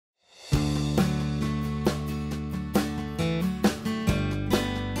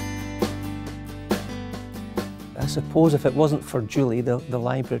suppose if it wasn't for Julie, the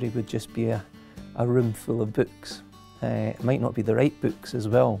library would just be a room full of books. It might not be the right books as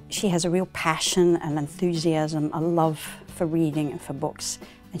well. She has a real passion and enthusiasm, a love for reading and for books,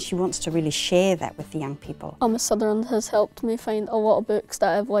 and she wants to really share that with the young people. Miss Sutherland has helped me find a lot of books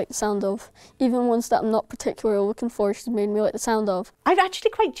that I've liked the sound of. Even ones that I'm not particularly looking for, she's made me like the sound of. I'm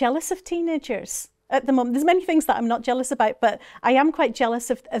actually quite jealous of teenagers at the moment. There's many things that I'm not jealous about, but I am quite jealous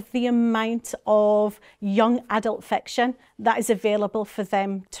of the amount of young adult fiction that is available for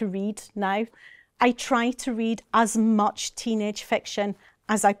them to read now. I try to read as much teenage fiction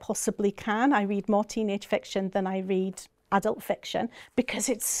as I possibly can. I read more teenage fiction than I read adult fiction because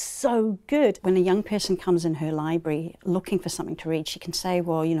it's so good. When a young person comes in her library looking for something to read, she can say,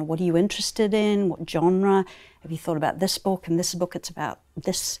 well, you know, what are you interested in? What genre? Have you thought about this book? And this book, it's about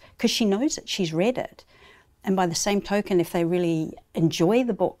this, because she knows it, she's read it. And by the same token, if they really enjoy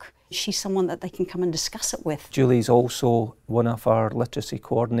the book, she's someone that they can come and discuss it with. Julie's also one of our literacy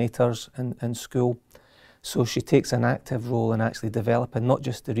coordinators in school. So she takes an active role in actually developing not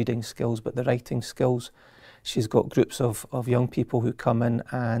just the reading skills, but the writing skills. She's got groups of young people who come in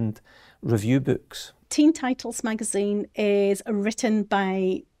and review books. Teen Titles magazine is written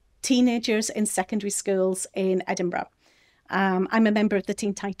by teenagers in secondary schools in Edinburgh. I'm a member of the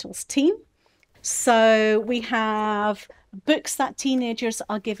Teen Titles team. So we have books that teenagers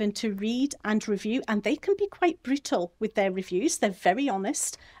are given to read and review, and they can be quite brutal with their reviews. They're very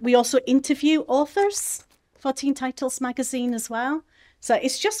honest. We also interview authors for Teen Titles magazine as well. So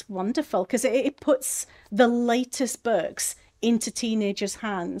it's just wonderful because it puts the latest books into teenagers'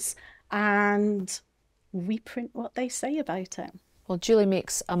 hands and we print what they say about it. Well, Julie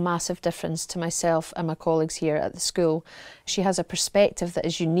makes a massive difference to myself and my colleagues here at the school. She has a perspective that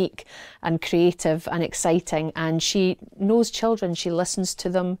is unique and creative and exciting, and she knows children, she listens to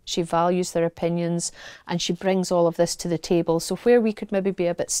them, she values their opinions, and she brings all of this to the table. So where we could maybe be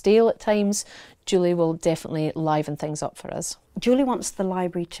a bit stale at times, Julie will definitely liven things up for us. Julie wants the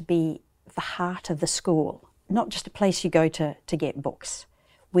library to be the heart of the school, not just a place you go to get books.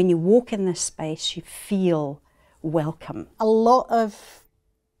 When you walk in this space, you feel welcome. A lot of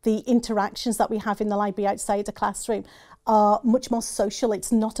the interactions that we have in the library outside the classroom are much more social.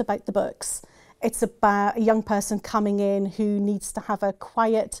 It's not about the books. It's about a young person coming in who needs to have a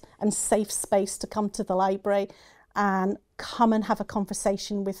quiet and safe space to come to the library and come and have a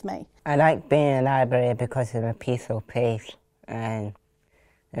conversation with me. I like being in a library because it's a peaceful place and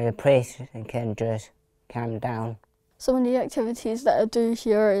a place you can just calm down. Some of the activities that I do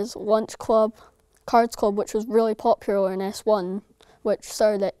here is lunch club, cards club, which was really popular in S1, which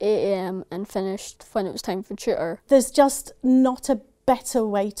started at 8 AM and finished when it was time for tutor. There's just not a better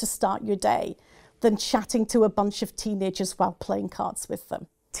way to start your day than chatting to a bunch of teenagers while playing cards with them.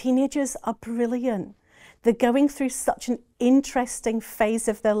 Teenagers are brilliant. They're going through such an interesting phase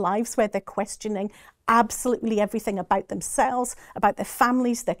of their lives where they're questioning absolutely everything about themselves, about their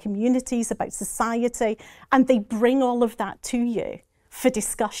families, their communities, about society, and they bring all of that to you for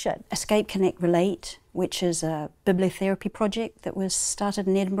discussion. Escape, Connect, Relate, which is a bibliotherapy project that was started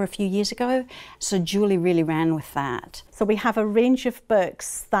in Edinburgh a few years ago. So Julie really ran with that. So we have a range of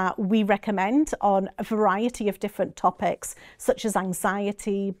books that we recommend on a variety of different topics, such as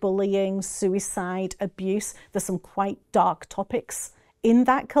anxiety, bullying, suicide, abuse. There's some quite dark topics in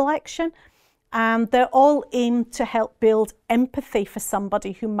that collection. And they're all aimed to help build empathy for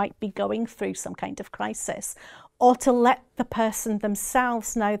somebody who might be going through some kind of crisis, or to let the person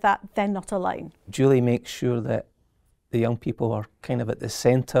themselves know that they're not alone. Julie makes sure that the young people are kind of at the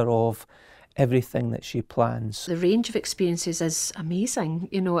centre of everything that she plans. The range of experiences is amazing.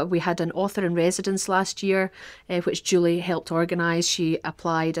 You know, we had an author in residence last year, which Julie helped organise. She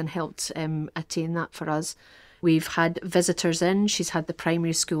applied and helped attain that for us. We've had visitors in, she's had the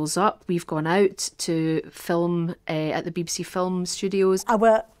primary schools up. We've gone out to film at the BBC Film Studios.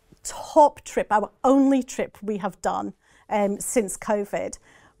 Our top trip, our only trip we have done since COVID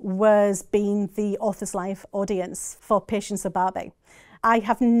was being the Authors Live audience for Patience of Barbie. I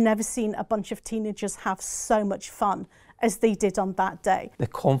have never seen a bunch of teenagers have so much fun as they did on that day. The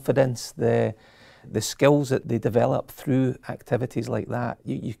confidence, the skills that they develop through activities like that,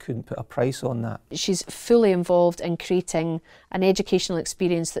 you couldn't put a price on that. She's fully involved in creating an educational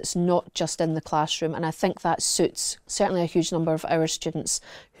experience that's not just in the classroom, and I think that suits certainly a huge number of our students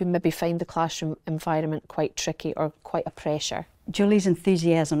who maybe find the classroom environment quite tricky or quite a pressure. Julie's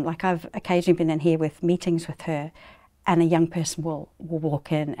enthusiasm, like I've occasionally been in here with meetings with her, and a young person will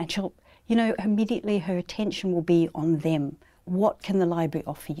walk in and she'll, you know, immediately her attention will be on them. What can the library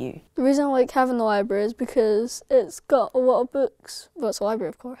offer you? The reason I like having the library is because it's got a lot of books. Well, it's a library,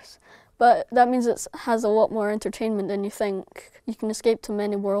 of course, But that means it has a lot more entertainment than you think. You can escape to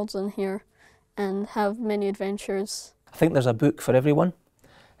many worlds in here and have many adventures. I think there's a book for everyone.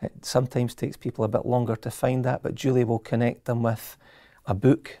 It sometimes takes people a bit longer to find that, but Julie will connect them with a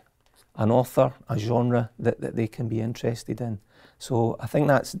book, an author, a genre that they can be interested in. So I think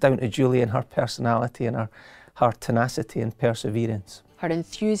that's down to Julie and her personality and her tenacity and perseverance. Her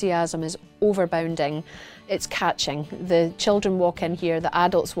enthusiasm is overbounding. It's catching. The children walk in here, the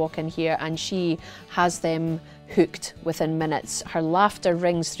adults walk in here, and she has them hooked within minutes. Her laughter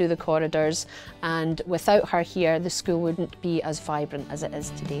rings through the corridors, and without her here, the school wouldn't be as vibrant as it is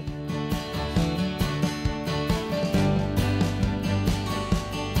today.